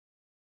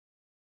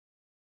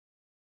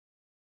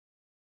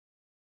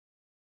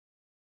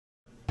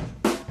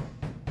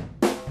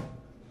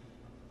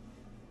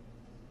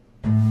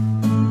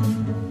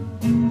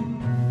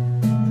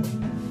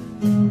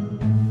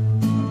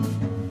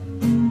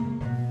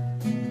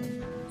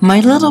My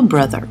little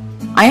brother.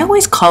 I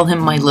always call him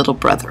my little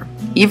brother,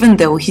 even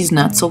though he's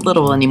not so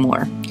little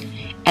anymore.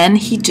 And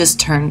he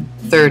just turned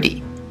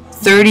 30.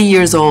 30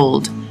 years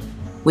old,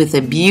 with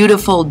a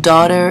beautiful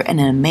daughter and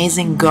an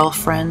amazing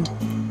girlfriend,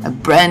 a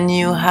brand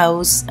new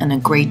house, and a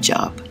great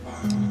job.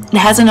 It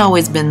hasn't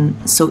always been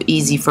so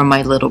easy for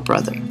my little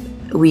brother.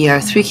 We are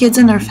 3 kids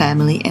in our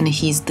family, and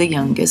he's the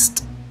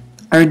youngest.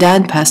 Our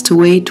dad passed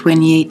away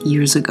 28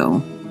 years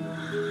ago,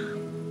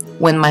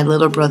 when my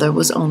little brother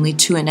was only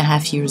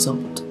 2.5 years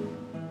old.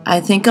 I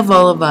think of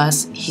all of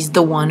us, he's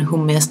the one who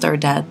missed our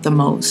dad the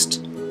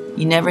most.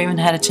 He never even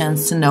had a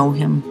chance to know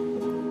him,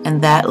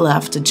 and that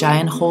left a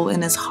giant hole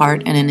in his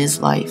heart and in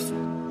his life.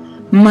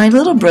 My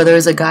little brother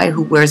is a guy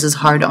who wears his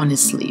heart on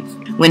his sleeve.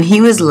 When he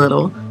was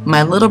little,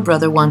 my little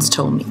brother once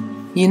told me,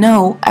 "You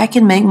know, I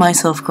can make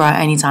myself cry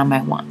anytime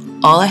I want.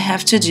 All I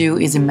have to do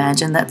is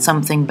imagine that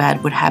something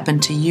bad would happen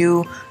to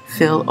you,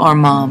 Phil, or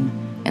Mom,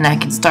 and I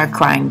can start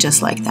crying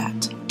just like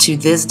that." To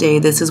this day,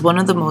 this is one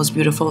of the most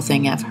beautiful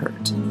things I've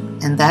heard.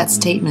 And that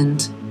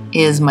statement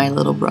is my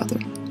little brother.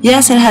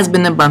 Yes, it has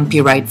been a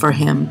bumpy ride for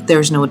him,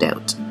 there's no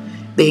doubt.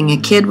 Being a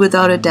kid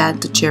without a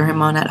dad to cheer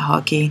him on at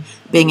hockey,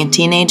 being a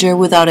teenager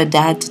without a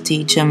dad to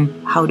teach him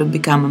how to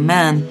become a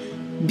man,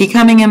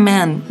 becoming a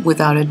man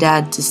without a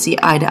dad to see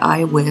eye to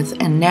eye with,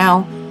 and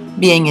now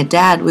being a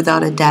dad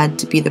without a dad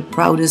to be the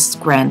proudest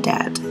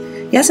granddad.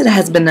 Yes, it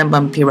has been a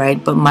bumpy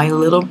ride, but my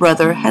little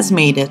brother has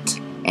made it.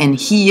 And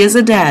he is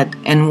a dad,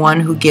 and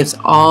one who gives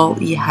all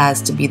he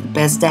has to be the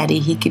best daddy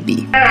he could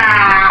be.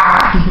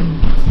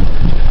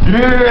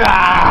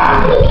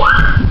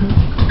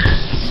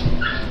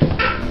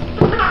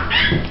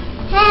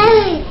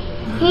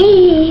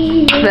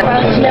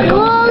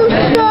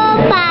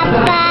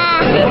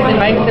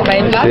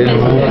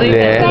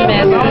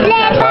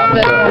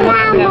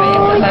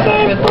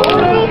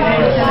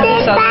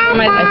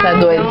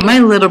 My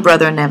little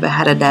brother never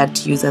had a dad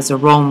to use as a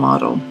role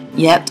model,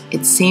 yet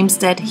it seems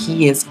that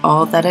he is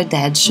all that a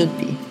dad should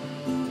be.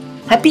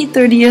 Happy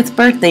 30th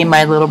birthday,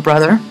 my little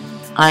brother.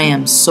 I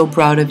am so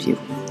proud of you.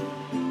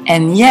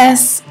 And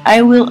yes,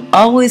 I will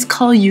always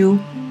call you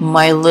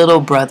my little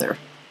brother.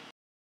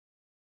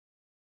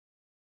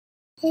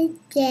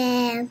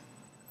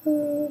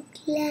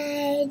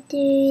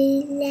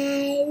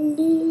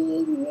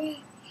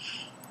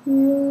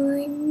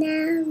 Mon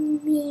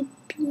ami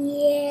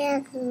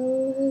Pierre,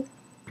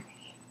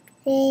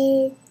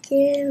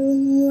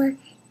 fais-moi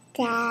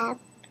ta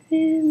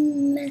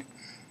plume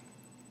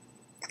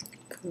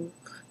pour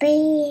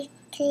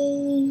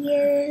écrire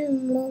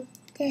mon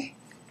texte.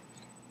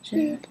 Je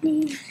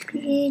n'ai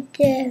plus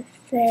de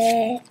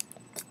feuilles.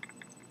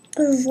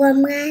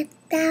 Ouvre-moi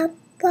ta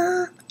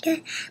porte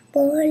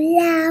pour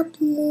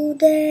l'amour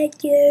de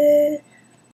Dieu.